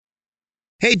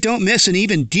Hey, don't miss an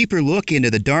even deeper look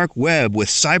into the dark web with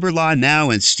Cyber Law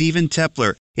Now and Stephen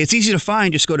Tepler. It's easy to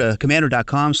find. Just go to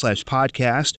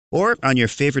komando.com/podcast or on your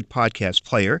favorite podcast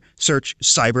player, search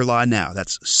Cyber Law Now.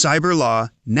 That's Cyber Law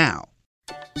Now.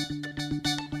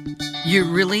 You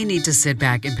really need to sit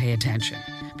back and pay attention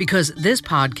because this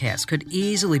podcast could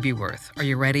easily be worth, are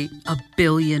you ready, $1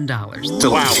 billion.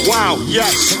 Wow,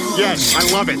 yes,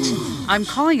 I love it. I'm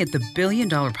calling it the $1 Billion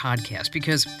Podcast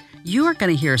because you are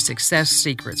going to hear success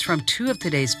secrets from two of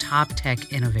today's top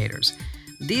tech innovators.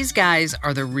 These guys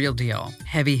are the real deal,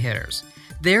 heavy hitters.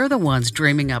 They're the ones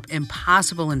dreaming up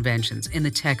impossible inventions in the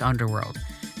tech underworld.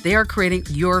 They are creating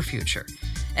your future,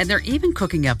 and they're even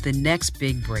cooking up the next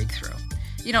big breakthrough.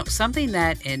 You know, something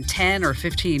that in 10 or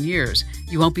 15 years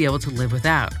you won't be able to live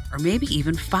without, or maybe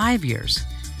even 5 years.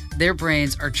 Their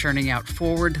brains are churning out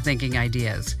forward-thinking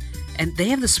ideas, and they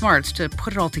have the smarts to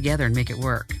put it all together and make it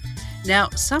work. Now,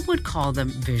 some would call them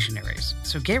visionaries,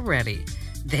 so get ready.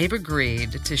 They've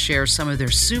agreed to share some of their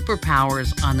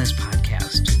superpowers on this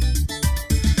podcast.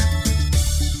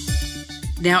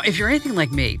 Now, if you're anything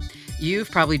like me,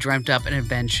 you've probably dreamt up an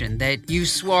invention that you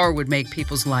swore would make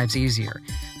people's lives easier.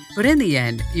 But in the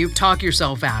end, you talk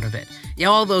yourself out of it.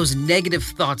 All those negative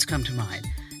thoughts come to mind.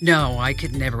 No, I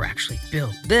could never actually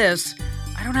build this.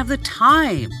 I don't have the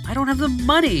time. I don't have the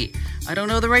money. I don't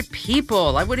know the right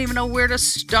people. I wouldn't even know where to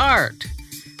start.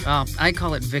 Well, I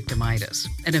call it victimitis.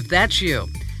 And if that's you,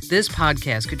 this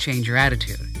podcast could change your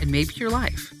attitude and maybe your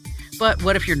life. But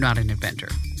what if you're not an inventor?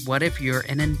 What if you're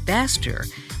an investor?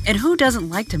 And who doesn't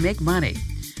like to make money?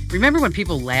 Remember when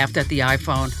people laughed at the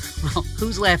iPhone? Well,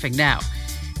 who's laughing now?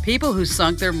 People who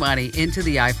sunk their money into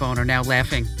the iPhone are now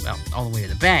laughing, well, all the way to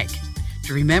the bank. Do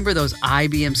you remember those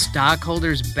IBM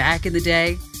stockholders back in the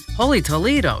day? Holy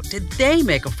Toledo, did they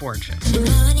make a fortune?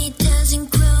 Money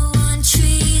doesn't grow on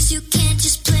trees. You can't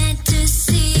just plant a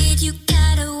seed. You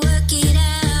gotta work it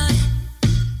out.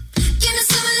 Give me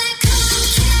some of that cold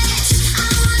cash. I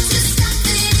want to stuff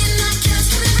it in my cash.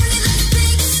 Give me those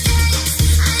big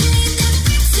stacks. I need that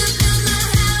bricks to build my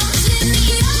house. Give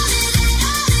me all of that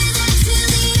till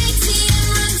the ATM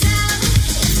runs out.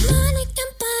 If money can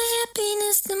buy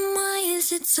happiness, then why is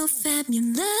it so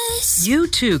fabulous? You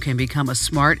too can become a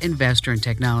smart investor in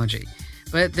technology.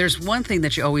 But there's one thing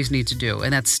that you always need to do,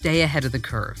 and that's stay ahead of the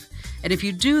curve. And if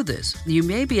you do this, you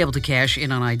may be able to cash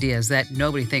in on ideas that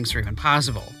nobody thinks are even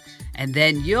possible. And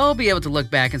then you'll be able to look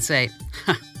back and say,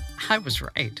 I was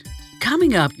right.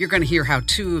 Coming up, you're going to hear how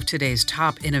two of today's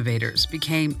top innovators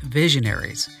became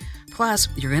visionaries. Plus,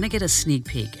 you're going to get a sneak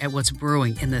peek at what's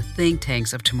brewing in the think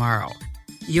tanks of tomorrow.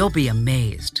 You'll be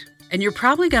amazed. And you're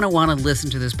probably going to want to listen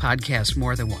to this podcast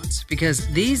more than once because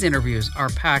these interviews are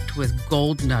packed with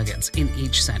gold nuggets in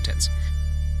each sentence.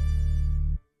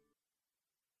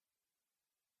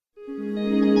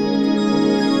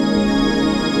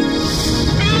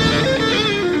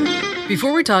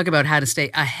 Before we talk about how to stay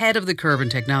ahead of the curve in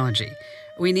technology,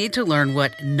 we need to learn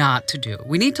what not to do.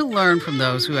 We need to learn from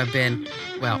those who have been,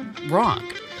 well, wrong.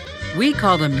 We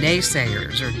call them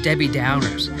naysayers or Debbie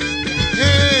Downers.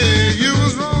 Hey, you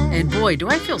was wrong. And boy, do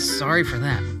I feel sorry for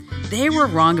them. They were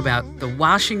wrong about the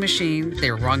washing machine. They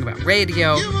were wrong about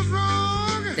radio. You was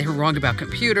wrong. They were wrong about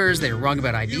computers. They were wrong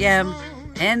about IBM.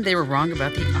 And they were wrong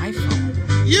about the iPhone.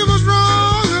 You was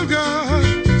wrong, oh God.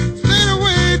 Stayed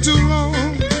away too long.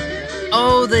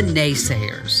 Oh, the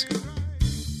naysayers.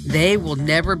 They will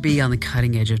never be on the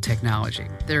cutting edge of technology.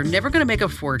 They're never going to make a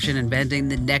fortune inventing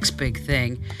the next big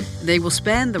thing. They will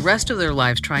spend the rest of their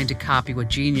lives trying to copy what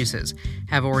geniuses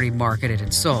have already marketed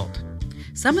and sold.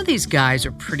 Some of these guys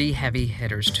are pretty heavy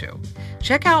hitters too.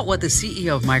 Check out what the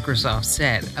CEO of Microsoft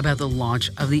said about the launch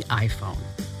of the iPhone.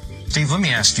 Dave, let me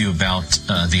ask you about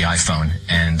the iPhone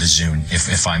and the Zune,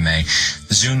 if I may.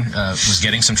 The Zune was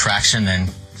getting some traction, then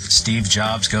Steve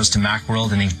Jobs goes to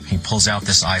Macworld and he pulls out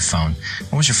this iPhone.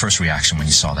 What was your first reaction when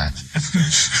you saw that?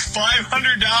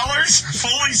 $500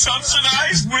 fully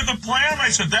subsidized with a plan? I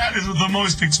said, that is the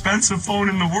most expensive phone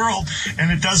in the world, and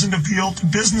it doesn't appeal to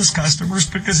business customers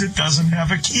because it doesn't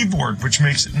have a keyboard, which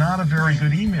makes it not a very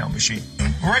good email machine.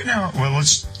 Right now, well,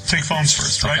 let's take phones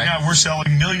first. Right now, we're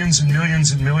selling millions and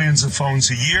millions and millions of phones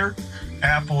a year.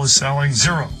 Apple is selling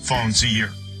 0 phones a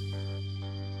year.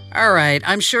 All right,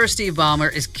 I'm sure Steve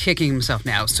Ballmer is kicking himself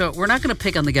now, so we're not going to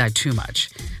pick on the guy too much.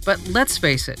 But let's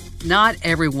face it, not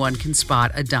everyone can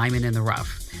spot a diamond in the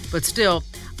rough. But still,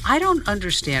 I don't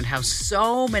understand how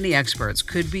so many experts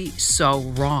could be so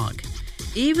wrong.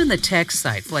 Even the tech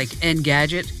sites like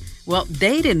Engadget, Well,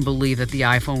 they didn't believe that the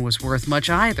iPhone was worth much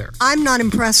either. I'm not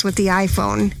impressed with the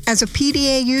iPhone. As a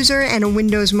PDA user and a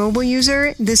Windows Mobile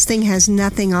user, this thing has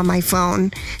nothing on my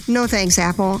phone. No thanks,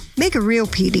 Apple. Make a real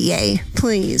PDA,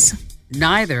 please.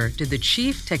 Neither did the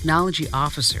chief technology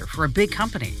officer for a big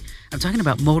company. I'm talking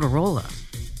about Motorola.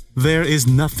 There is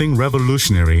nothing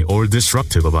revolutionary or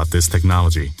disruptive about this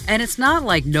technology. And it's not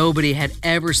like nobody had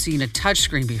ever seen a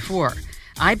touchscreen before.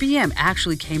 IBM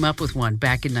actually came up with one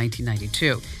back in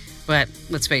 1992. But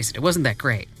let's face it wasn't that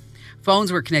great.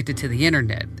 Phones were connected to the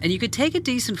internet, and you could take a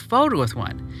decent photo with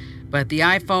one. But the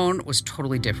iPhone was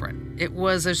totally different. It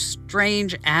was a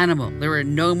strange animal. There were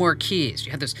no more keys.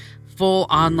 You had this full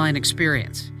online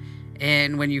experience.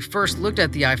 And when you first looked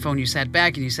at the iPhone, you sat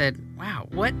back and you said, wow,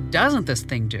 what doesn't this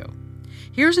thing do?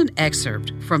 Here's an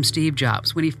excerpt from Steve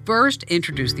Jobs when he first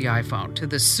introduced the iPhone to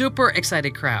the super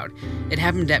excited crowd. It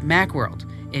happened at Macworld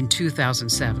in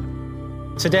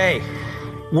 2007. Today,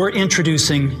 we're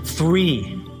introducing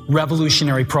 3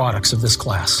 revolutionary products of this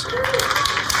class.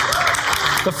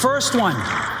 The first one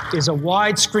is a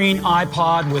widescreen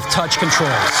iPod with touch controls.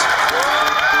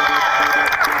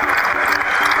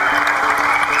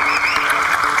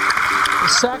 The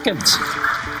second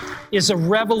is a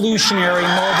revolutionary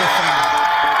mobile phone.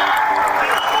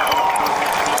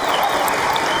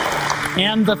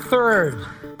 And the third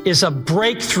is a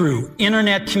breakthrough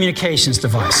internet communications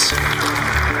device.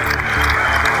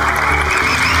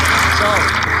 So,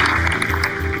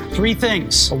 3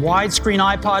 things: a widescreen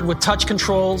iPod with touch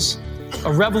controls,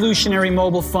 a revolutionary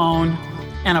mobile phone,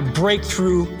 and a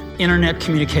breakthrough internet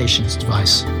communications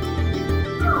device.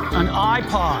 An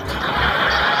iPod,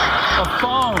 a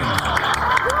phone.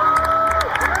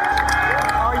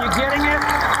 Are you getting it?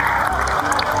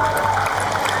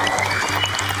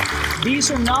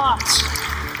 These are not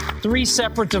 3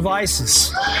 separate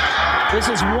devices. This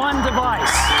is one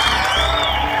device.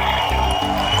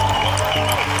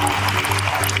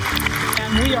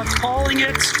 And we are calling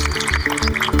it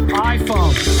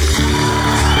iPhone.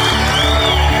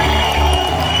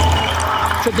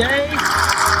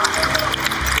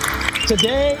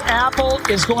 Today, Apple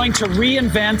is going to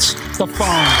reinvent the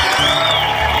phone.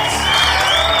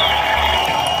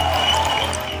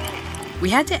 We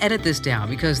had to edit this down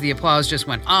because the applause just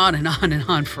went on and on and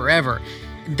on forever.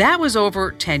 That was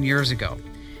over 10 years ago.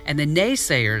 And the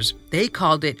naysayers, they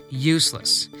called it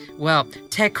useless. Well,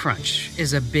 TechCrunch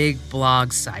is a big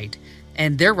blog site,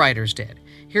 and their writers did.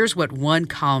 Here's what one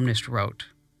columnist wrote.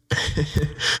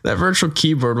 That virtual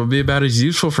keyboard will be about as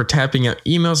useful for tapping out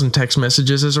emails and text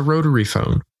messages as a rotary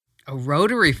phone. A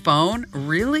rotary phone?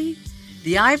 Really?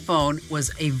 The iPhone was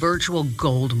a virtual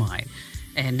goldmine,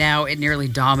 and now it nearly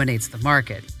dominates the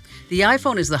market. The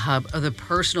iPhone is the hub of the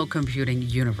personal computing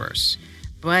universe.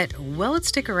 But will it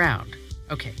stick around?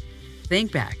 Okay,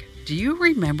 think back. Do you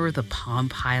remember the Palm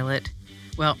Pilot?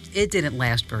 Well, it didn't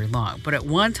last very long, but at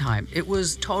one time, it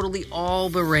was totally all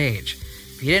the rage.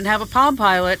 If you didn't have a Palm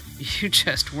Pilot, you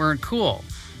just weren't cool.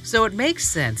 So it makes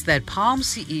sense that Palm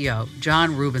CEO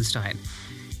John Rubinstein,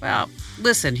 well,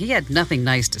 listen, he had nothing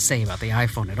nice to say about the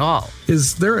iPhone at all.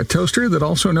 Is there a toaster that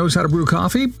also knows how to brew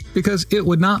coffee? Because it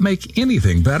would not make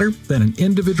anything better than an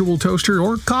individual toaster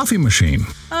or coffee machine.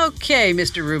 Okay,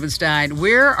 Mr. Rubinstein,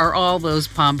 where are all those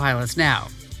Palm Pilots now?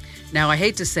 Now, I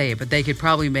hate to say it, but they could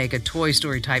probably make a Toy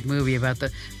Story type movie about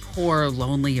the poor,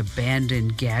 lonely,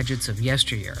 abandoned gadgets of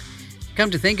yesteryear.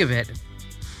 Come to think of it,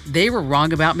 they were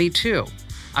wrong about me too.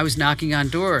 I was knocking on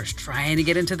doors, trying to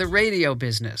get into the radio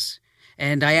business.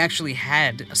 And I actually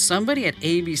had somebody at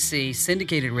ABC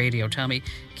syndicated radio tell me,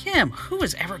 Kim, who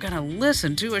is ever going to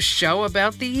listen to a show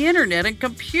about the internet and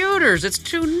computers? It's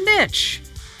too niche.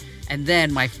 And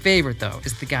then my favorite, though,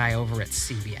 is the guy over at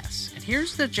CBS. And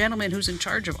here's the gentleman who's in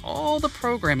charge of all the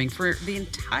programming for the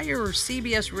entire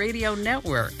CBS radio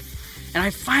network. And I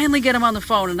finally get him on the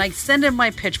phone, and I send him my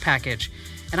pitch package,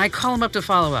 and I call him up to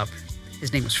follow up.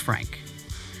 His name was Frank.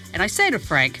 And I say to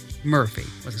Frank, Murphy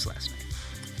was his last name,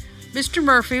 Mr.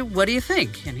 Murphy, what do you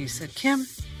think? And he said, Kim,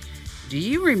 do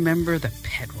you remember the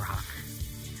Pet Rock?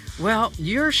 Well,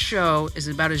 your show is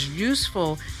about as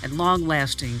useful and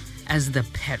long-lasting as the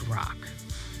Pet Rock.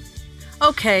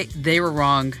 Okay, they were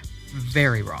wrong,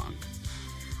 very wrong.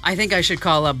 I think I should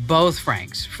call up both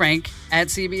Franks, Frank at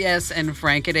CBS and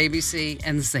Frank at ABC,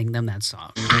 and sing them that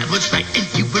song. I was right and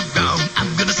you were wrong. I'm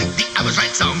gonna sing the I was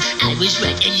right song. I was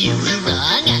right and you were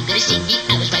wrong. I'm gonna sing the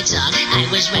I was right song. I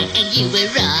was right and you were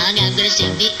wrong. I'm gonna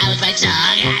sing the I was right song.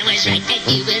 I was right and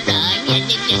you were wrong. Yeah,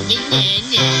 yeah, yeah, yeah,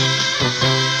 yeah.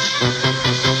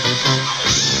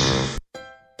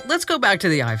 Let's go back to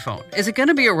the iPhone. Is it going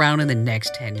to be around in the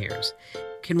next 10 years?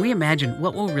 Can we imagine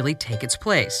what will really take its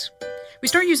place? We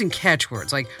start using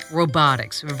catchwords like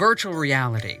robotics, virtual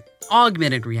reality,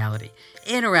 augmented reality,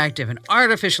 interactive and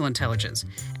artificial intelligence,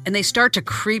 and they start to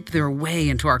creep their way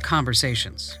into our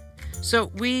conversations.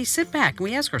 So we sit back and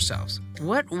we ask ourselves,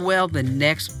 what will the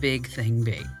next big thing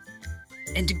be?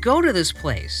 And to go to this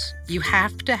place, you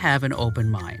have to have an open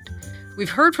mind. We've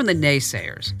heard from the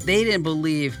naysayers. They didn't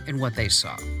believe in what they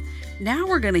saw. Now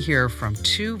we're going to hear from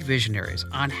two visionaries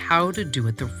on how to do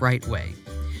it the right way.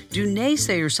 Do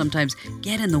naysayers sometimes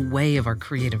get in the way of our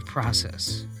creative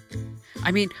process?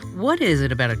 I mean, what is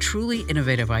it about a truly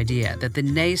innovative idea that the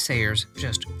naysayers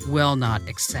just will not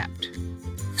accept?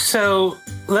 So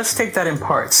let's take that in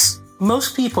parts.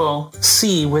 Most people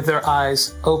see with their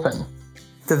eyes open.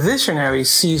 The visionary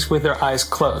sees with their eyes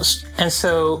closed. And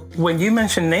so when you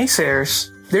mention naysayers,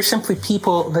 they're simply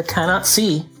people that cannot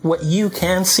see what you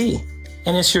can see.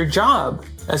 And it's your job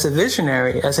as a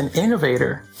visionary, as an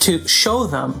innovator, to show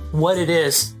them what it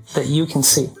is that you can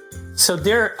see. So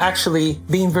they're actually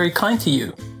being very kind to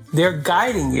you. They're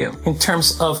guiding you in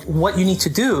terms of what you need to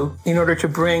do in order to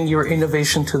bring your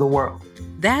innovation to the world.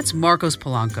 That's Marcos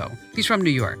Polanco. He's from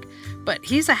New York, but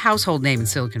he's a household name in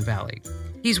Silicon Valley.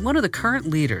 He's one of the current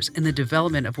leaders in the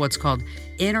development of what's called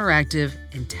interactive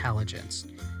intelligence.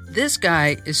 This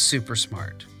guy is super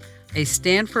smart. A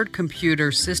Stanford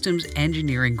computer systems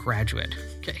engineering graduate.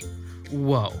 Okay,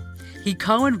 whoa. He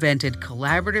co-invented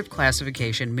collaborative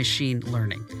classification machine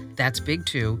learning. That's big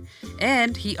too.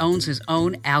 And he owns his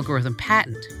own algorithm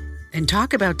patent. And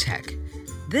talk about tech.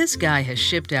 This guy has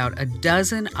shipped out a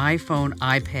dozen iPhone,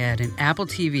 iPad, and Apple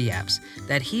TV apps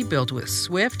that he built with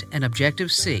Swift and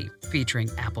Objective-C, featuring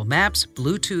Apple Maps,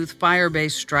 Bluetooth,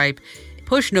 Firebase, Stripe,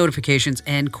 push notifications,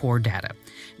 and core data.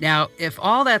 Now, if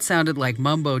all that sounded like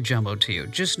mumbo-jumbo to you,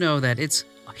 just know that it's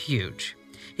huge.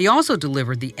 He also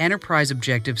delivered the Enterprise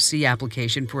Objective-C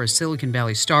application for a Silicon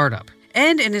Valley startup.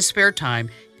 And in his spare time,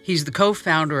 he's the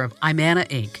co-founder of Imana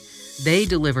Inc. They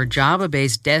deliver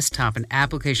Java-based desktop and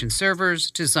application servers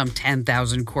to some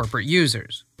 10,000 corporate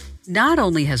users. Not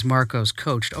only has Marcos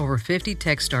coached over 50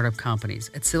 tech startup companies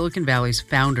at Silicon Valley's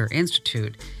Founder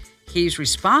Institute, he's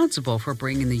responsible for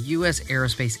bringing the U.S.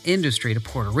 aerospace industry to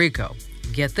Puerto Rico.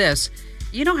 Get this,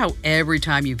 you know how every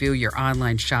time you view your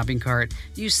online shopping cart,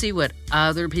 you see what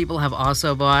other people have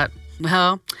also bought?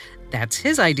 Well, that's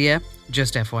his idea,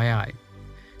 just FYI.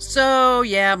 So,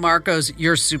 yeah, Marcos,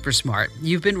 you're super smart.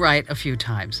 You've been right a few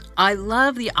times. I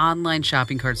love the online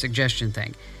shopping cart suggestion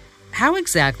thing. How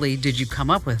exactly did you come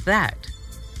up with that?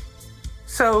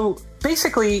 So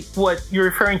basically what you're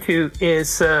referring to is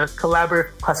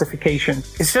collaborative classification.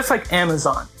 It's just like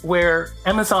Amazon, where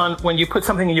Amazon, when you put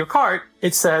something in your cart,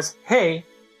 it says, hey,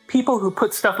 people who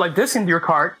put stuff like this into your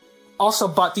cart also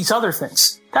bought these other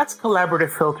things. That's collaborative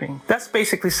filtering. That's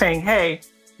basically saying, hey,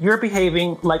 you're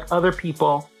behaving like other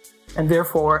people, and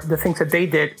therefore the things that they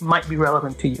did might be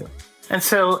relevant to you. And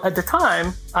so at the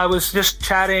time, I was just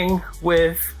chatting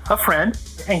with a friend,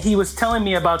 and he was telling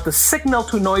me about the signal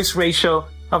to noise ratio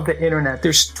of the internet.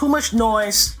 There's too much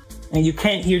noise, and you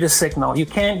can't hear the signal. You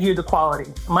can't hear the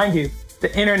quality. Mind you,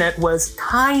 the internet was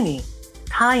tiny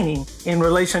in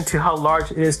relation to how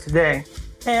large it is today.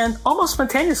 And almost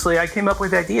spontaneously, I came up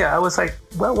with the idea. I was like,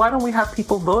 well, why don't we have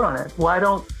people vote on it? Why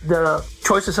don't the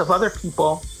choices of other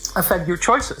people affect your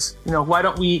choices? Why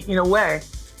don't we, in a way,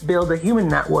 build a human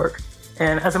network?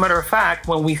 And as a matter of fact,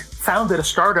 when we founded a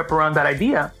startup around that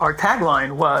idea, our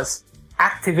tagline was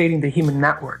activating the human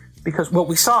network. Because what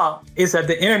we saw is that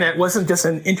the internet wasn't just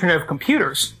an internet of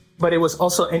computers, but it was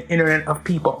also an internet of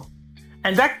people.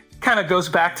 And that kind of goes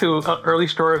back to an early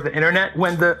story of the internet.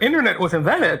 When the internet was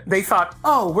invented, they thought,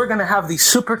 oh, we're going to have these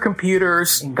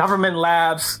supercomputers in government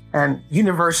labs and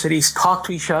universities talk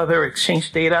to each other,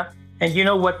 exchange data. And you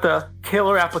know what the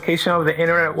killer application of the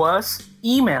internet was?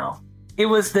 Email. It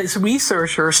was these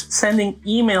researchers sending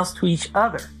emails to each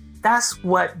other. That's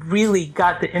what really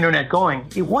got the internet going.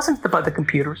 It wasn't about the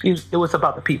computers. It was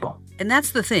about the people. And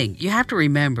that's the thing. You have to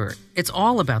remember, it's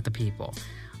all about the people.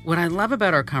 What I love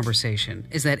about our conversation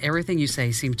is that everything you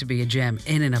say seems to be a gem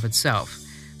in and of itself.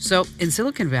 So in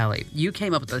Silicon Valley, you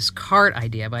came up with this cart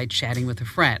idea by chatting with a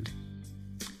friend.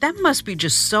 That must be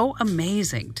just so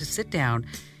amazing to sit down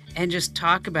and just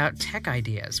talk about tech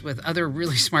ideas with other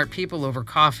really smart people over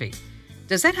coffee.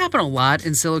 Does that happen a lot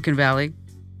in Silicon Valley?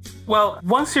 Well,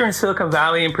 once you're in Silicon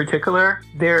Valley in particular,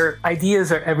 their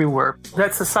ideas are everywhere.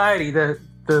 That society, the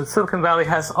Silicon Valley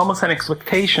has almost an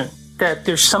expectation that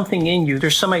there's something in you,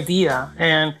 there's some idea.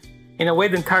 And in a way,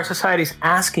 the entire society is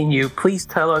asking you, please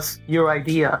tell us your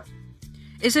idea.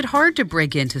 Is it hard to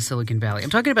break into Silicon Valley? I'm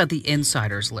talking about the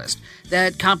insiders list.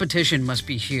 That competition must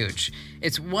be huge.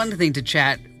 It's one thing to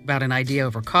chat about an idea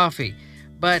over coffee,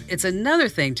 But it's another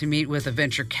thing to meet with a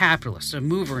venture capitalist, a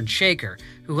mover and shaker,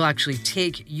 who will actually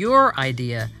take your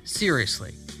idea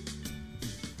seriously.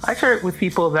 I share it with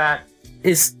people that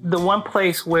is the one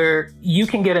place where you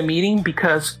can get a meeting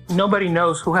because nobody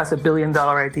knows who has $1 billion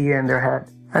idea in their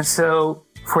head. And so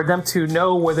for them to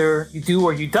know whether you do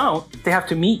or you don't, they have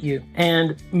to meet you.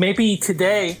 And maybe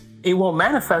today it won't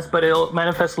manifest, but it'll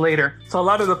manifest later. So a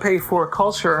lot of the pay for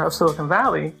culture of Silicon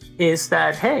Valley is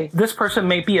that, hey, this person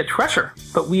may be a treasure,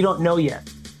 but we don't know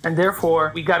yet. And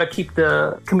therefore, we got to keep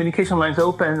the communication lines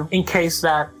open in case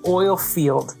that oil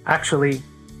field actually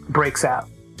breaks out.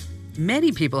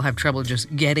 Many people have trouble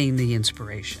just getting the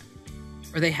inspiration,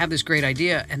 or they have this great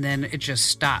idea and then it just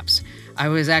stops. I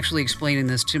was actually explaining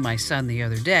this to my son the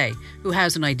other day, who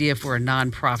has an idea for a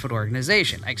nonprofit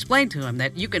organization. I explained to him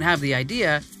that you can have the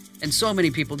idea, and so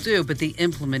many people do, but the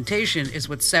implementation is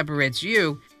what separates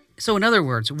you. So in other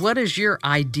words, what is your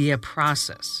idea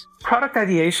process? Product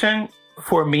ideation,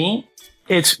 for me,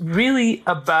 it's really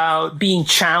about being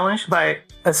challenged by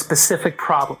a specific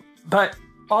problem, but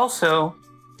also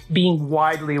being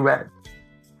widely read.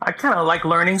 I kind of like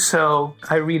learning, so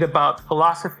I read about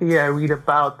philosophy, I read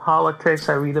about politics,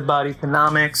 I read about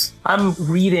economics. I'm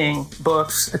reading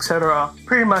books, etc.,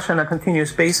 pretty much on a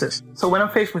continuous basis. So when I'm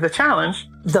faced with a challenge,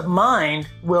 the mind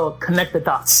will connect the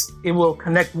dots. It will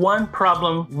connect one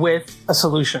problem with a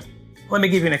solution. Let me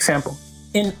give you an example.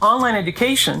 In online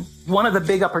education, one of the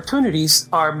big opportunities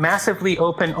are massively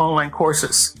open online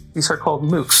courses. These are called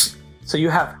MOOCs. So you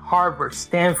have Harvard,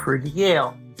 Stanford,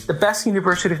 Yale, the best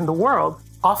universities in the world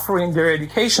offering their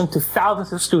education to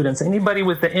thousands of students. Anybody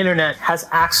with the internet has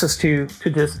access to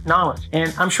this knowledge.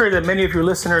 And I'm sure that many of your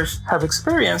listeners have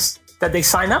experienced that they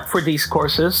sign up for these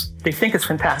courses, they think it's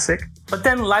fantastic, but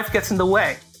then life gets in the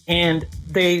way and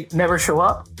they never show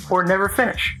up or never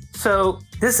finish. So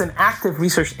this is an active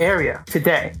research area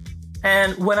today.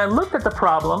 And when I looked at the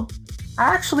problem,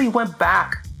 I actually went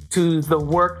back to the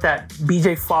work that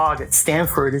BJ Fogg at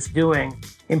Stanford is doing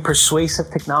in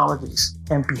persuasive technologies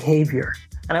and behavior.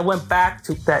 And I went back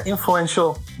to that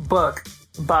influential book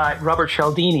by Robert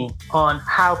Cialdini on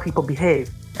how people behave.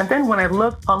 And then when I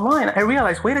looked online, I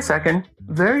realized, wait a second,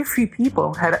 very few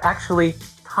people had actually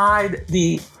tied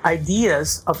the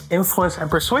ideas of influence and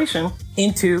persuasion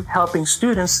into helping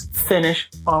students finish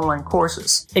online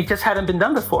courses. It just hadn't been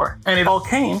done before. And it all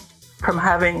came from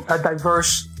having a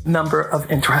diverse number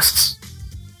of interests.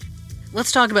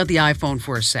 Let's talk about the iPhone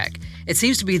for a sec. It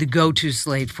seems to be the go-to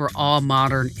slate for all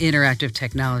modern interactive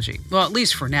technology. Well, at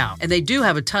least for now. And they do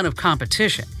have a ton of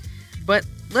competition. But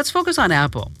let's focus on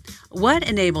Apple. What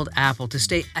enabled Apple to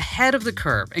stay ahead of the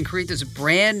curve and create this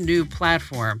brand new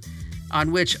platform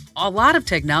on which a lot of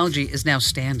technology is now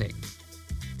standing?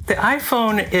 The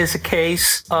iPhone is a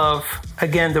case of,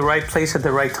 again, the right place at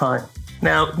the right time.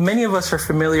 Now, many of us are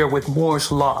familiar with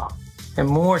Moore's Law. And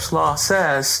Moore's Law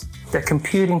says that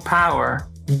computing power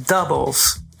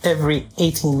doubles every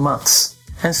 18 months.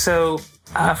 And so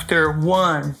after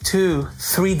 1, 2,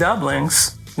 3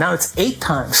 doublings, now it's 8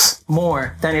 times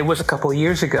more than it was a couple of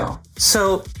years ago.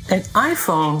 So an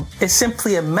iPhone is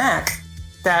simply a Mac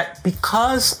that,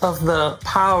 because of the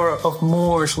power of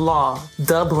Moore's Law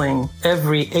doubling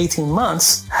every 18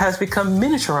 months, has become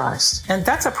miniaturized. And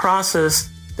that's a process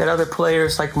that other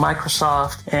players like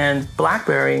Microsoft and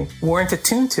BlackBerry weren't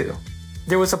attuned to.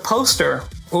 There was a poster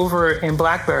over in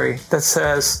BlackBerry that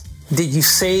says, "Did you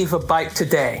save a byte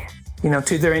today?"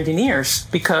 To their engineers,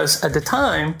 because at the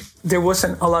time, there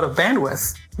wasn't a lot of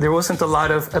bandwidth. There wasn't a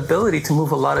lot of ability to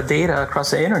move a lot of data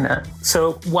across the internet.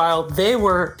 So while they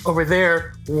were over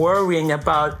there worrying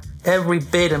about every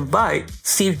bit and byte,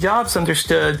 Steve Jobs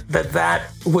understood that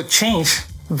that would change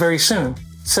very soon.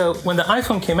 So when the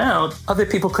iPhone came out, other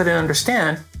people couldn't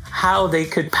understand how they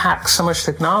could pack so much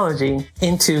technology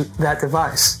into that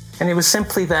device. And it was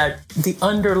simply that the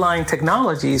underlying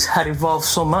technologies had evolved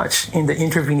so much in the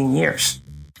intervening years.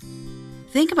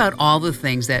 Think about all the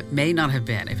things that may not have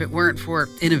been if it weren't for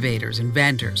innovators,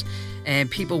 inventors,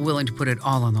 and people willing to put it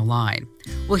all on the line.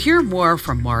 We'll hear more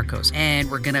from Marcos,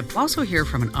 and we're going to also hear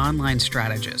from an online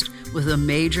strategist with a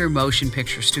major motion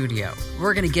picture studio.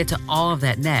 We're going to get to all of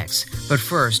that next, but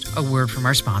first, a word from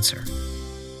our sponsor.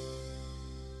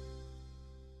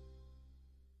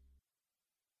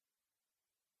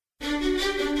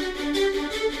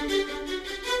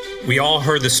 We all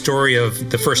heard the story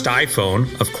of the first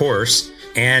iPhone, of course.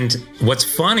 And what's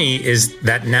funny is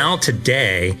that now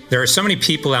today, there are so many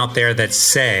people out there that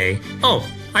say, "Oh,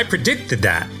 I predicted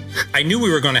that. I knew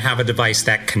we were going to have a device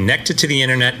that connected to the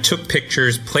internet, took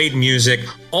pictures, played music,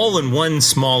 all in one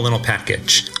small little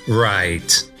package."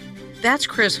 Right. That's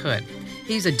Chris Hood.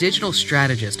 He's a digital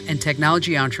strategist and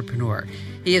technology entrepreneur.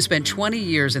 He has spent 20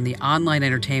 years in the online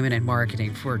entertainment and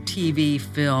marketing for TV,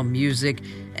 film, music,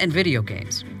 and video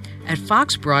games. At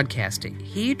Fox Broadcasting,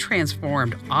 he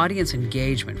transformed audience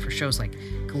engagement for shows like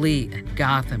Glee and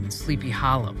Gotham and Sleepy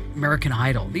Hollow, American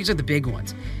Idol. These are the big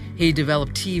ones. He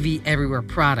developed TV Everywhere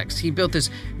products. He built this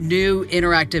new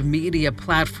interactive media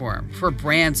platform for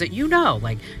brands that you know,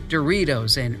 like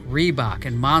Doritos and Reebok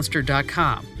and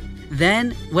Monster.com.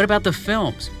 Then, what about the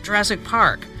films? Jurassic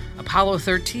Park, Apollo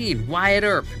 13, Wyatt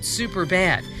Earp, and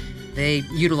Superbad. They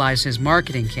utilized his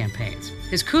marketing campaigns.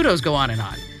 His kudos go on.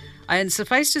 And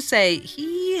suffice to say,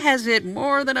 he has hit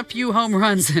more than a few home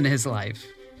runs in his life.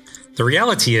 The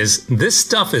reality is, this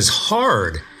stuff is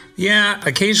hard. Yeah,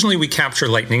 occasionally we capture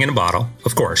lightning in a bottle,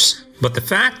 of course. But the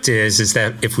fact is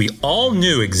that if we all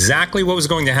knew exactly what was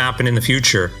going to happen in the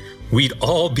future, we'd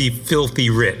all be filthy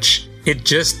rich. It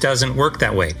just doesn't work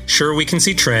that way. Sure, we can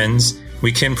see trends,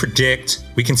 we can predict,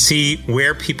 we can see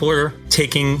where people are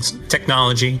taking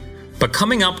technology, but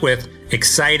coming up with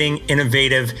exciting,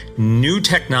 innovative, new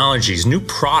technologies, new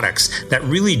products that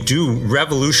really do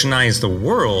revolutionize the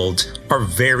world are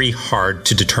very hard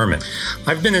to determine.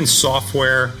 I've been in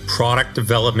software product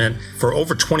development for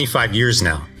over 25 years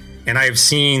now, and I've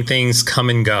seen things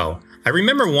come and go. I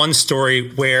remember one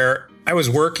story where I was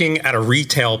working at a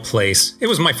retail place. It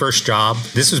was my first job.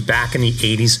 This was back in the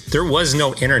 80s. There was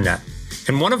no internet.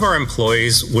 And one of our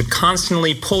employees would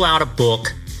constantly pull out a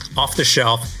book off the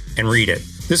shelf and read it.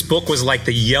 This book was like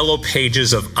the yellow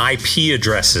pages of IP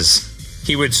addresses.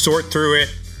 He would sort through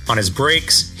it on his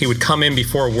breaks. He would come in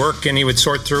before work and he would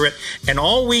sort through it. And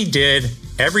all we did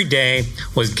every day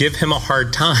was give him a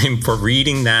hard time for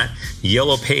reading that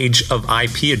yellow page of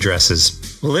IP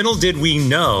addresses. Little did we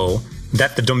know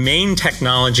that the domain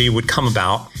technology would come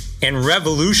about and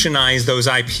revolutionize those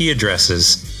IP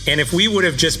addresses. And if we would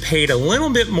have just paid a little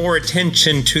bit more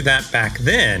attention to that back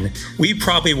then, we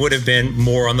probably would have been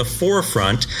more on the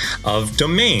forefront of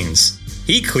domains.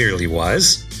 He clearly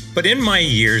was. But in my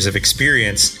years of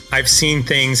experience, I've seen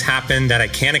things happen that I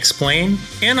can't explain,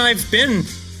 and I've been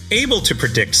able to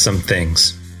predict some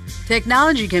things.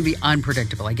 Technology can be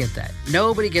unpredictable, I get that.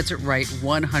 Nobody gets it right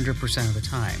 100% of the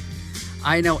time.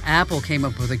 I know Apple came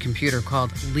up with a computer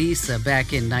called Lisa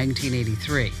back in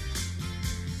 1983.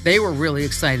 They were really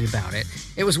excited about it.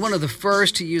 It was one of the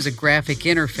first to use a graphic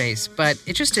interface, but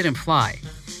it just didn't fly.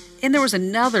 And there was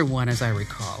another one, as I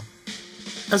recall.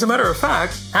 As a matter of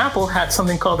fact, Apple had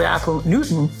something called the Apple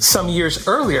Newton some years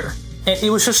earlier, and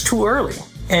it was just too early.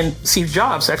 And Steve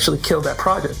Jobs actually killed that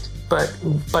project. But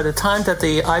by the time that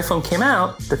the iPhone came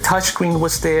out, the touchscreen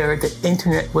was there, the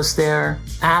internet was there,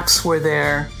 apps were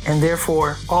there, and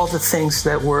therefore all the things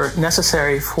that were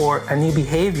necessary for a new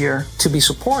behavior to be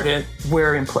supported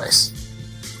were in place.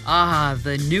 Ah,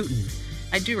 the Newton.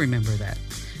 I do remember that.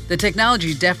 The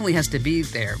technology definitely has to be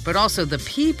there, but also the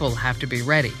people have to be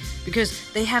ready because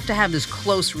they have to have this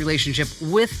close relationship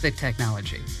with the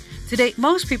technology. Today,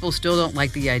 most people still don't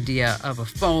like the idea of a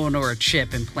phone or a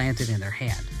chip implanted in their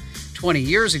hand. 20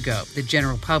 years ago, the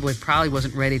general public probably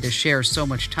wasn't ready to share so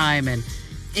much time and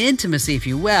intimacy, if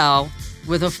you will,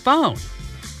 with a phone.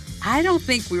 I don't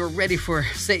think we were ready for,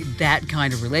 say, that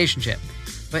kind of relationship.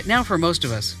 But now for most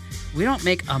of us, we don't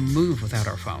make a move without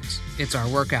our phones. It's our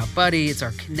workout buddy, it's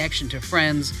our connection to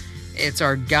friends, it's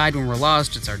our guide when we're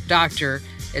lost, it's our doctor,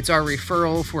 it's our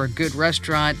referral for a good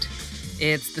restaurant,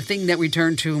 it's the thing that we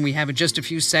turn to when we have just a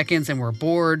few seconds and we're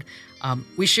bored.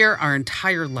 We share our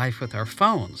entire life with our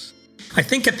phones. I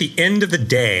think at the end of the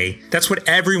day, that's what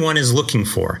everyone is looking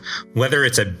for. Whether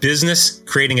it's a business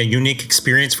creating a unique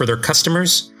experience for their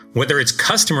customers, whether it's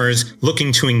customers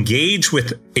looking to engage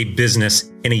with a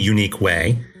business in a unique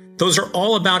way, those are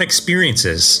all about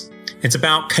experiences. It's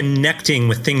about connecting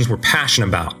with things we're passionate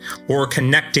about, or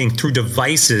connecting through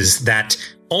devices that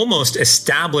almost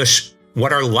establish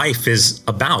what our life is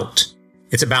about.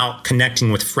 It's about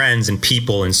connecting with friends and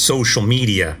people in social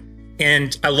media.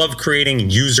 And I love creating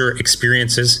user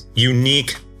experiences,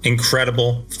 unique,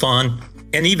 incredible, fun,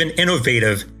 and even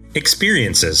innovative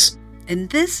experiences. And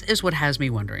this is what has me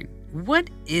wondering, what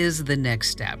is the next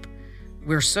step?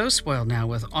 We're so spoiled now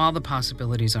with all the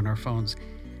possibilities on our phones.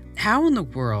 How in the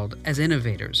world, as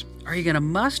innovators, are you going to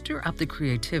muster up the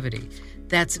creativity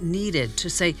that's needed to,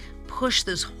 say, push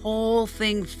this whole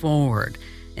thing forward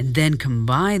and then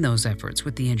combine those efforts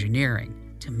with the engineering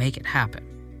to make it happen?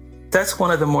 That's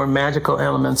one of the more magical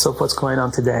elements of what's going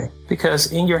on today.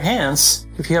 Because in your hands,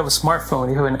 if you have a smartphone,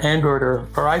 you have an Android or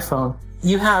iPhone,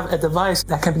 you have a device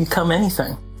that can become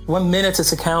anything. 1 minute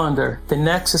it's a calendar, the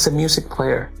next is a music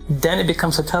player, then it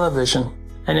becomes a television.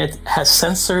 And it has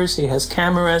sensors, it has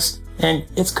cameras, and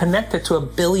it's connected to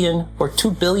 1 billion or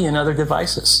 2 billion other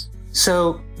devices.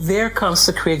 So there comes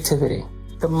the creativity.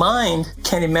 The mind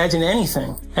can imagine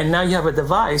anything, and now you have a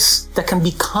device that can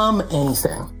become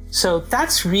anything. So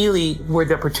that's really where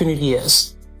the opportunity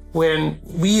is. When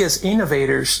we as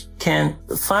innovators can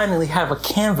finally have a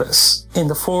canvas in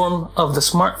the form of the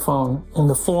smartphone, in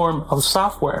the form of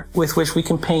software with which we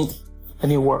can paint a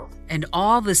new world. And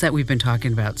all this that we've been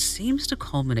talking about seems to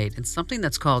culminate in something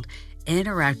that's called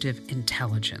interactive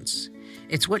intelligence.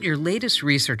 It's what your latest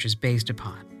research is based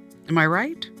upon. Am I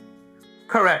right?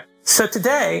 Correct. So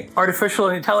today, artificial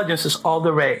intelligence is all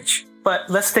the rage. But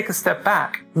let's take a step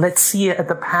back. Let's see at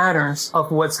the patterns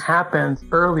of what's happened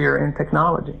earlier in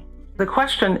technology. The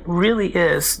question really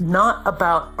is not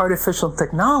about artificial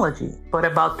technology, but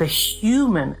about the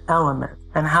human element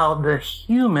and how the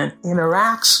human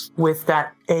interacts with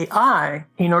that AI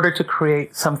in order to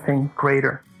create something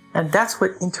greater. And that's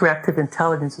what interactive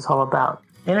intelligence is all about.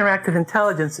 Interactive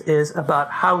intelligence is about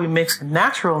how we mix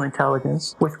natural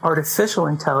intelligence with artificial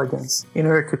intelligence in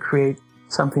order to create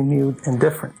something new and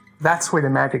different. That's where the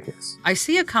magic is. I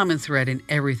see a common thread in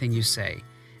everything you say,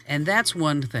 and that's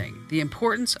one thing, the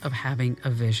importance of having a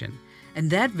vision.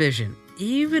 And that vision,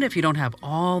 even if you don't have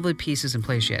all the pieces in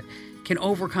place yet, can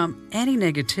overcome any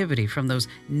negativity from those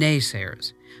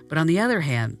naysayers. But on the other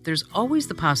hand, there's always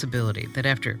the possibility that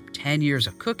after 10 years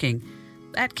of cooking,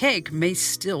 that cake may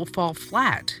still fall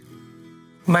flat.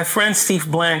 My friend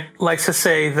Steve Blank likes to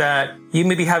say that you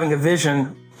may be having a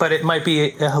vision, but it might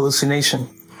be a hallucination.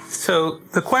 So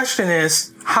the question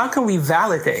is, how can we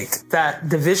validate that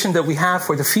the vision that we have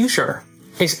for the future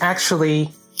is actually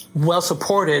well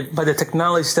supported by the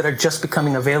technologies that are just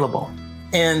becoming available?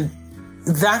 And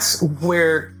that's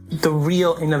where the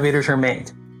real innovators are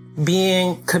made.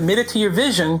 Being committed to your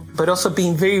vision, but also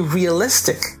being very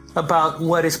realistic about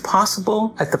what is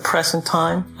possible at the present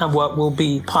time and what will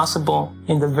be possible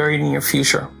in the very near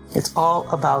future. It's all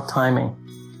about timing.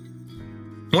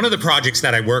 One of the projects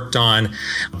that I worked on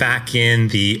back in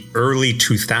the early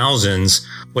 2000s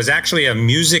was actually a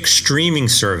music streaming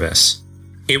service.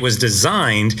 It was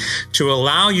designed to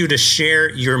allow you to share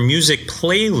your music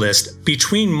playlist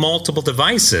between multiple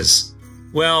devices.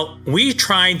 Well, we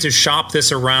tried to shop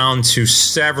this around to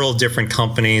several different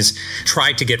companies,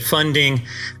 tried to get funding,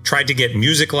 tried to get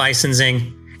music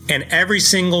licensing, and every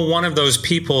single one of those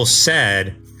people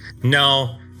said,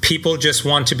 no, people just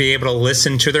want to be able to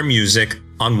listen to their music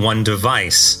on one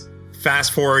device.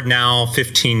 Fast forward now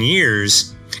 15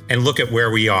 years and look at where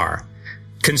we are.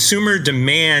 Consumer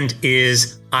demand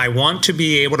is, I want to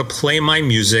be able to play my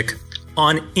music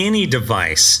on any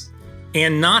device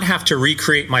and not have to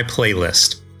recreate my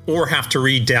playlist or have to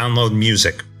re-download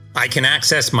music. I can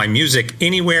access my music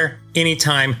anywhere,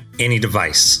 anytime, any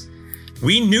device.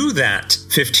 We knew that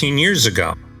 15 years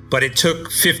ago, but it took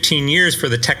 15 years for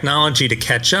the technology to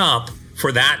catch up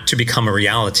for that to become a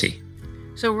reality.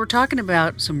 So we're talking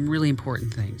about some really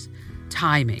important things: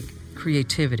 timing,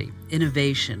 creativity,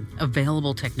 innovation,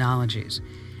 available technologies.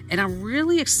 And I'm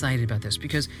really excited about this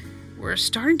because we're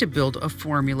starting to build a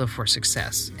formula for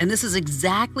success. And this is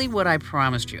exactly what I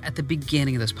promised you at the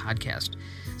beginning of this podcast.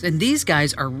 And these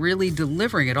guys are really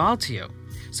delivering it all to you.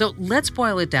 So let's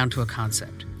boil it down to a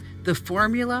concept: the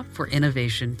formula for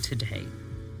innovation today.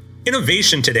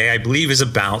 Innovation today, I believe, is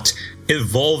about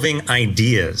evolving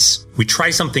ideas. We try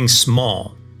something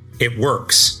small. It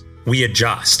works. We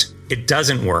adjust. It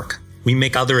doesn't work. We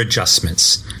make other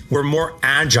adjustments. We're more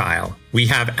agile. We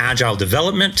have agile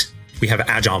development. We have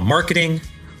agile marketing.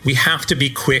 We have to be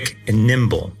quick and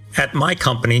nimble. At my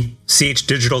company,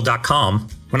 chdigital.com,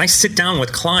 when I sit down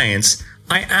with clients,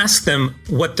 I ask them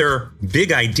what their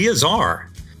big ideas are.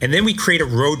 And then we create a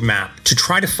roadmap to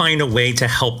try to find a way to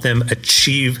help them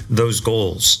achieve those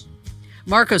goals.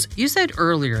 Marcos, you said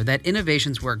earlier that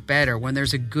innovations work better when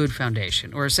there's a good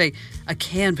foundation, or say, a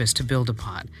canvas to build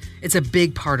upon. It's a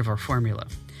big part of our formula.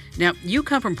 Now, you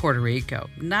come from Puerto Rico,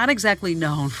 not exactly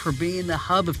known for being the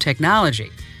hub of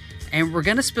technology. And we're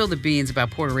going to spill the beans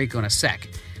about Puerto Rico in a sec.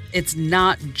 It's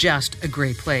not just a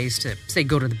great place to, say,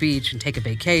 go to the beach and take a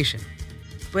vacation.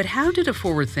 But how did a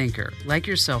forward thinker like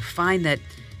yourself find that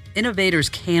innovator's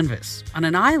canvas on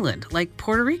an island like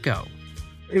Puerto Rico?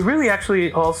 It really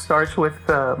actually all starts with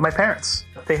my parents.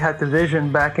 They had the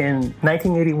vision back in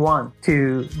 1981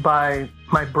 to buy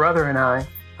my brother and I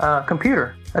a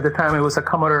computer. At the time, it was a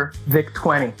Commodore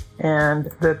VIC-20.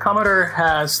 And the Commodore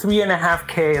has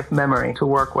 3.5K of memory to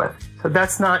work with. So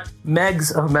that's not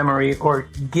megs of memory or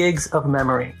gigs of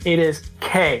memory. It is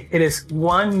K. It is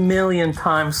 1 million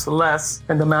times less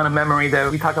than the amount of memory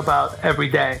that we talk about every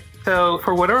day. So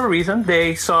for whatever reason,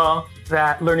 they saw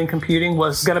that learning computing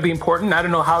was going to be important. I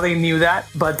don't know how they knew that,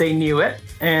 but they knew it.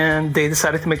 And they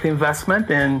decided to make the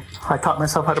investment. And I taught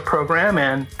myself how to program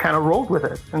and kind of rolled with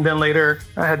it. And then later,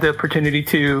 I had the opportunity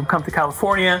to come to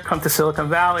California, come to Silicon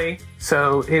Valley.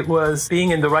 So it was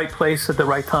being in the right place at the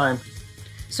right time.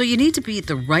 So you need to be at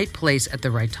the right place at the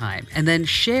right time and then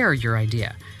share your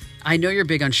idea. I know you're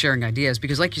big on sharing ideas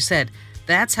because, like you said,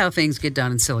 that's how things get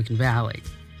done in Silicon Valley.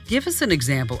 Give us an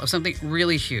example of something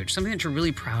really huge, something that you're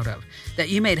really proud of, that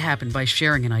you made happen by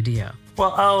sharing an idea.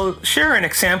 Well, I'll share an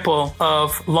example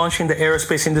of launching the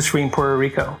aerospace industry in Puerto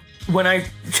Rico. When I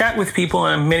chat with people,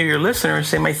 and many of your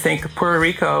listeners, they might think Puerto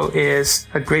Rico is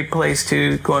a great place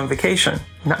to go on vacation,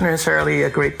 not necessarily a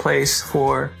great place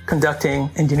for conducting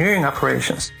engineering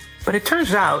operations. But it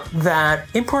turns out that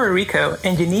in Puerto Rico,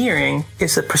 engineering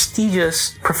is a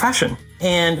prestigious profession.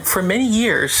 And for many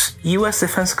years, U.S.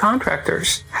 defense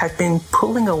contractors had been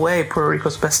pulling away Puerto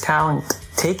Rico's best talent,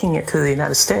 taking it to the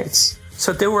United States.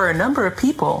 So there were a number of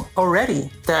people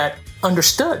already that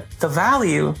understood the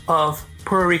value of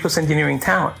Puerto Rico's engineering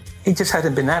talent. It just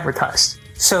hadn't been advertised.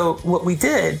 So what we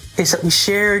did is that we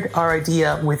shared our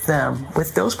idea with them,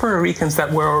 with those Puerto Ricans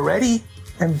that were already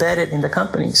embedded in the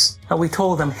companies. And we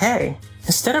told them, hey,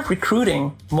 instead of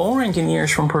recruiting more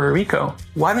engineers from Puerto Rico,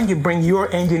 why don't you bring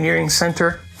your engineering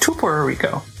center to Puerto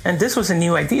Rico? And this was a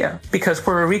new idea because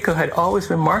Puerto Rico had always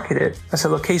been marketed as a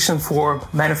location for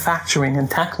manufacturing and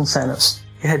tax incentives.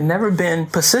 It had never been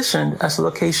positioned as a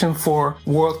location for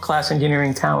world-class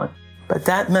engineering talent. But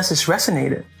that message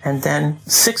resonated. And then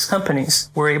 6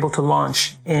 companies were able to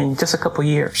launch in just a couple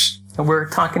years. And we're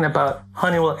talking about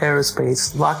Honeywell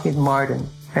Aerospace, Lockheed Martin,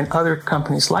 and other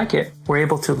companies like it were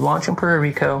able to launch in Puerto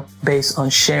Rico based on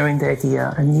sharing the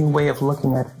idea, a new way of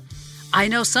looking at it. I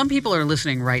know some people are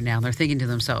listening right now and they're thinking to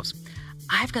themselves,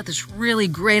 I've got this really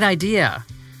great idea,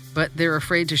 but they're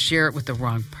afraid to share it with the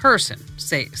wrong person,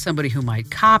 say somebody who might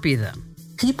copy them.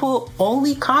 People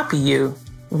only copy you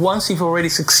once you've already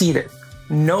succeeded.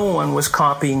 No one was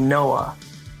copying Noah.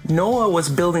 Noah was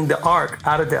building the ark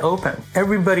out of the open.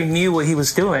 Everybody knew what he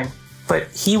was doing, but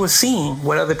he was seeing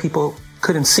what other people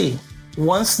couldn't see.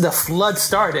 Once the flood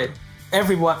started,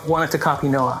 everyone wanted to copy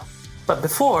Noah. But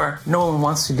before, no one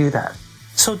wants to do that.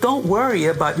 So don't worry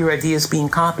about your ideas being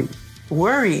copied.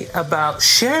 Worry about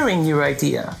sharing your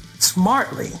idea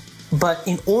smartly. But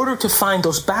in order to find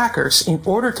those backers, in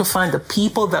order to find the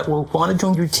people that will want to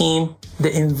join your team,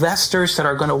 the investors that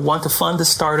are going to want to fund the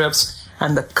startups,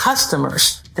 and the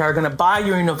customers that are going to buy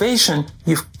your innovation,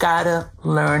 you've got to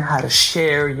learn how to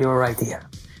share your idea.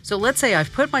 So let's say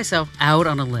I've put myself out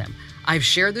on a limb. I've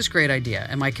shared this great idea,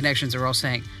 and my connections are all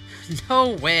saying, no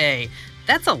way,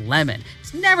 that's a lemon.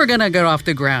 It's never going to get off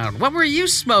the ground. What were you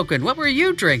smoking? What were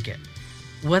you drinking?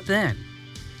 What then?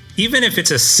 Even if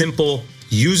it's a simple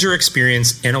user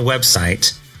experience in a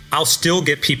website, I'll still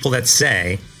get people that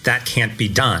say that can't be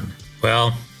done.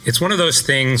 Well, it's one of those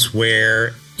things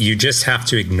where you just have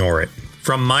to ignore it.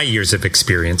 From my years of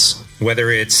experience, whether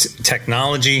it's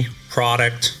technology,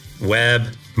 product,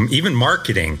 web, even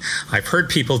marketing, I've heard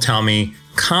people tell me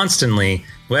constantly,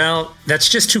 well, that's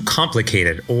just too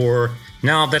complicated, or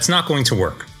no, that's not going to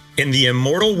work. In the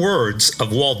immortal words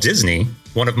of Walt Disney,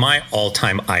 one of my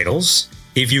all-time idols,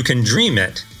 if you can dream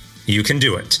it, you can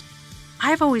do it.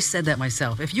 I've always said that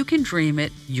myself. If you can dream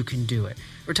it, you can do it.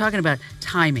 We're talking about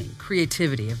timing,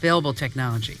 creativity, available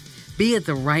technology. Be at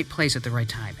the right place at the right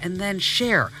time, and then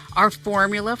share our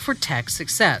formula for tech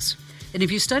success. And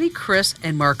if you study Chris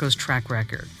and Marco's track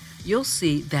record, you'll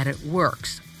see that it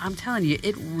works. I'm telling you,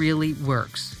 it really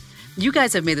works. You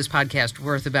guys have made this podcast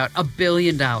worth about $1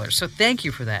 billion, so thank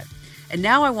you for that. And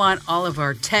now I want all of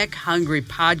our tech-hungry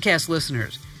podcast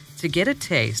listeners to get a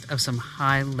taste of some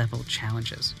high-level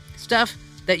challenges. Stuff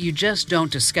that you just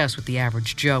don't discuss with the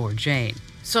average Joe or Jane.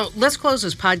 So let's close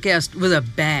this podcast with a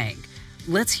bang.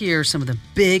 Let's hear some of the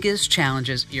biggest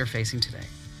challenges you're facing today.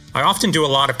 I often do a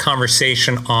lot of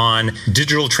conversation on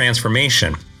digital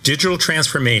transformation. Digital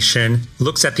transformation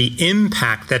looks at the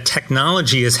impact that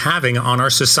technology is having on our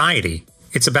society.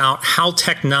 It's about how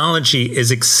technology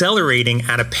is accelerating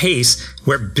at a pace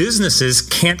where businesses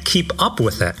can't keep up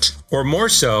with it. Or more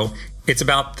so, it's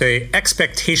about the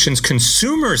expectations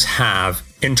consumers have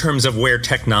in terms of where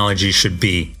technology should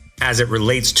be as it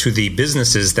relates to the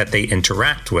businesses that they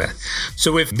interact with.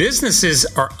 So if businesses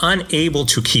are unable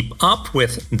to keep up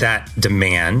with that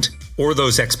demand or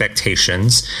those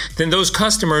expectations, then those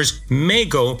customers may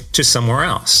go to somewhere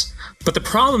else. But the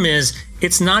problem is,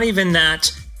 it's not even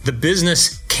that the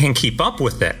business can keep up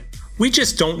with it. We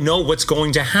just don't know what's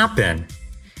going to happen.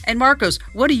 And Marcos,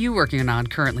 what are you working on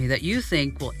currently that you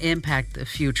think will impact the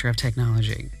future of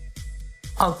technology?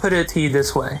 I'll put it to you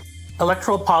this way.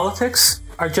 electoral politics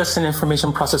are just an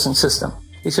information processing system.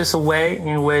 It's just a way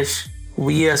in which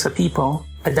we as a people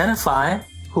identify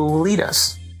who will lead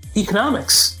us.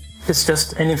 Economics is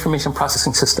just an information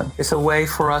processing system. It's a way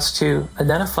for us to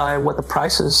identify what the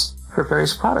prices for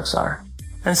various products are.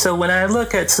 And so when I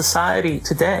look at society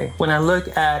today, when I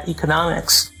look at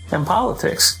economics and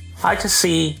politics, I just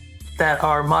see that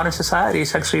our modern society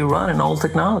is actually run in old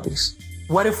technologies.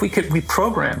 What if we could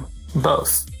reprogram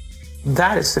both?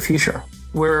 That is the future,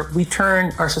 where we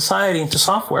turn our society into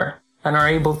software and are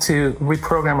able to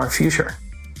reprogram our future.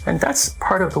 And that's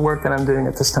part of the work that I'm doing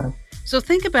at this time. So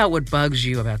think about what bugs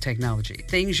you about technology,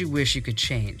 things you wish you could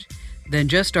change. Then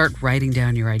just start writing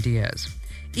down your ideas.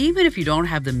 Even if you don't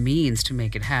have the means to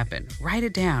make it happen, write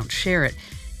it down, share it.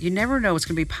 You never know what's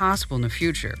going to be possible in the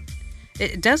future.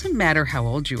 It doesn't matter how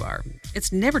old you are.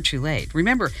 It's never too late.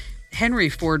 Remember, Henry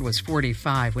Ford was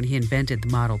 45 when he invented the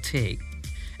Model T.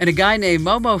 And a guy named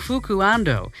Momofuku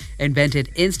Ando invented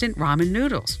instant ramen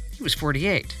noodles. He was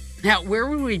 48. Now, where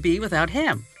would we be without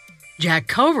him? Jack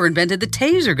Cover invented the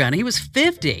taser gun. He was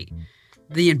 50.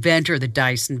 The inventor of the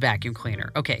Dyson vacuum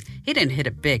cleaner. Okay, he didn't hit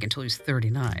it big until he was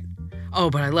 39. Oh,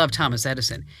 but I love Thomas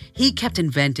Edison. He kept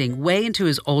inventing way into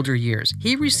his older years.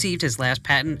 He received his last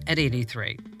patent at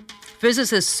 83.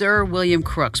 Physicist Sir William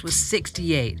Crookes was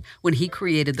 68 when he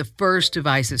created the first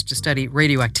devices to study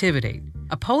radioactivity.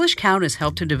 A Polish countess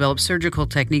helped to develop surgical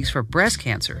techniques for breast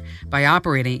cancer by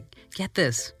operating, get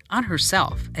this, on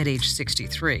herself at age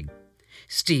 63.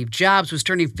 Steve Jobs was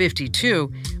turning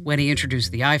 52 when he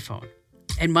introduced the iPhone.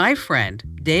 And my friend,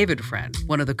 David Friend,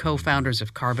 one of the co-founders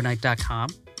of Carbonite.com,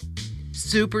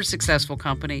 super successful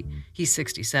company, he's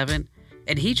 67,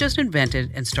 and he just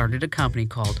invented and started a company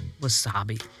called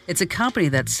Wasabi. It's a company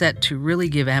that's set to really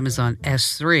give Amazon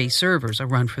S3 servers a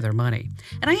run for their money.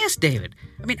 And I asked David,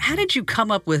 how did you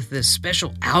come up with this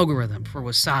special algorithm for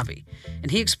Wasabi?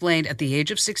 And he explained at the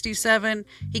age of 67,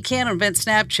 he can't invent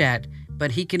Snapchat,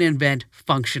 but he can invent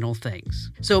functional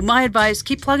things. So my advice,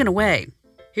 keep plugging away.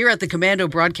 Here at the Commando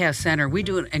Broadcast Center, we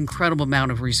do an incredible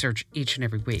amount of research each and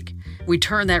every week. We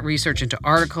turn that research into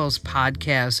articles,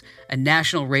 podcasts, a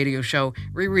national radio show.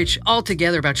 We reach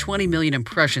altogether about 20 million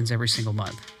impressions every single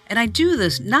month. And I do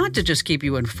this not to just keep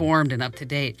you informed and up to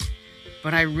date,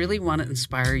 but I really want to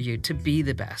inspire you to be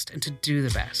the best and to do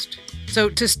the best. So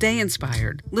to stay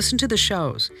inspired, listen to the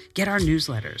shows, get our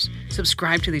newsletters,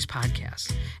 subscribe to these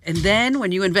podcasts. And then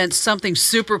when you invent something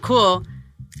super cool,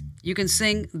 you can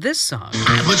sing this song.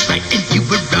 I was right and you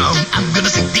were wrong. I'm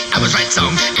gonna sing the I was right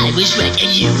song. I was right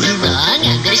and you were wrong.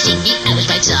 I'm gonna sing the I was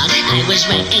right song. I was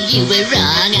right and you were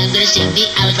wrong. I'm gonna sing the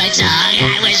I was right song.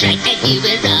 I was right and you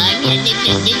were wrong. Na, na,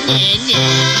 na, na,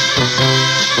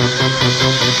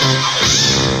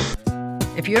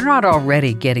 na. If you're not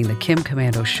already getting the Kim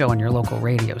Komando Show on your local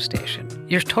radio station,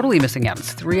 you're totally missing out.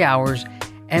 It's 3 hours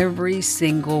every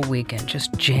single weekend,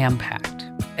 just jam-packed.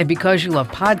 And because you love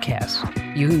podcasts,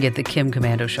 you can get the Kim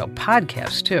Komando Show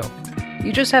podcast too.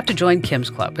 You just have to join Kim's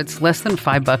Club. It's less than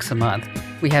 $5 a month.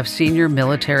 We have senior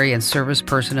military and service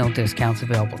personnel discounts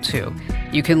available too.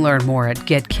 You can learn more at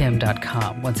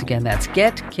getkim.com. Once again, that's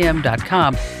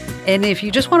getkim.com. And if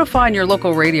you just want to find your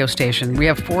local radio station, we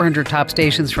have 400 top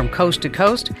stations from coast to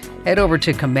coast. Head over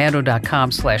to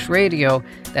commando.com/radio.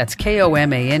 That's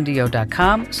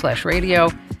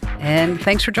komando.com/radio. And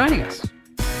thanks for joining us.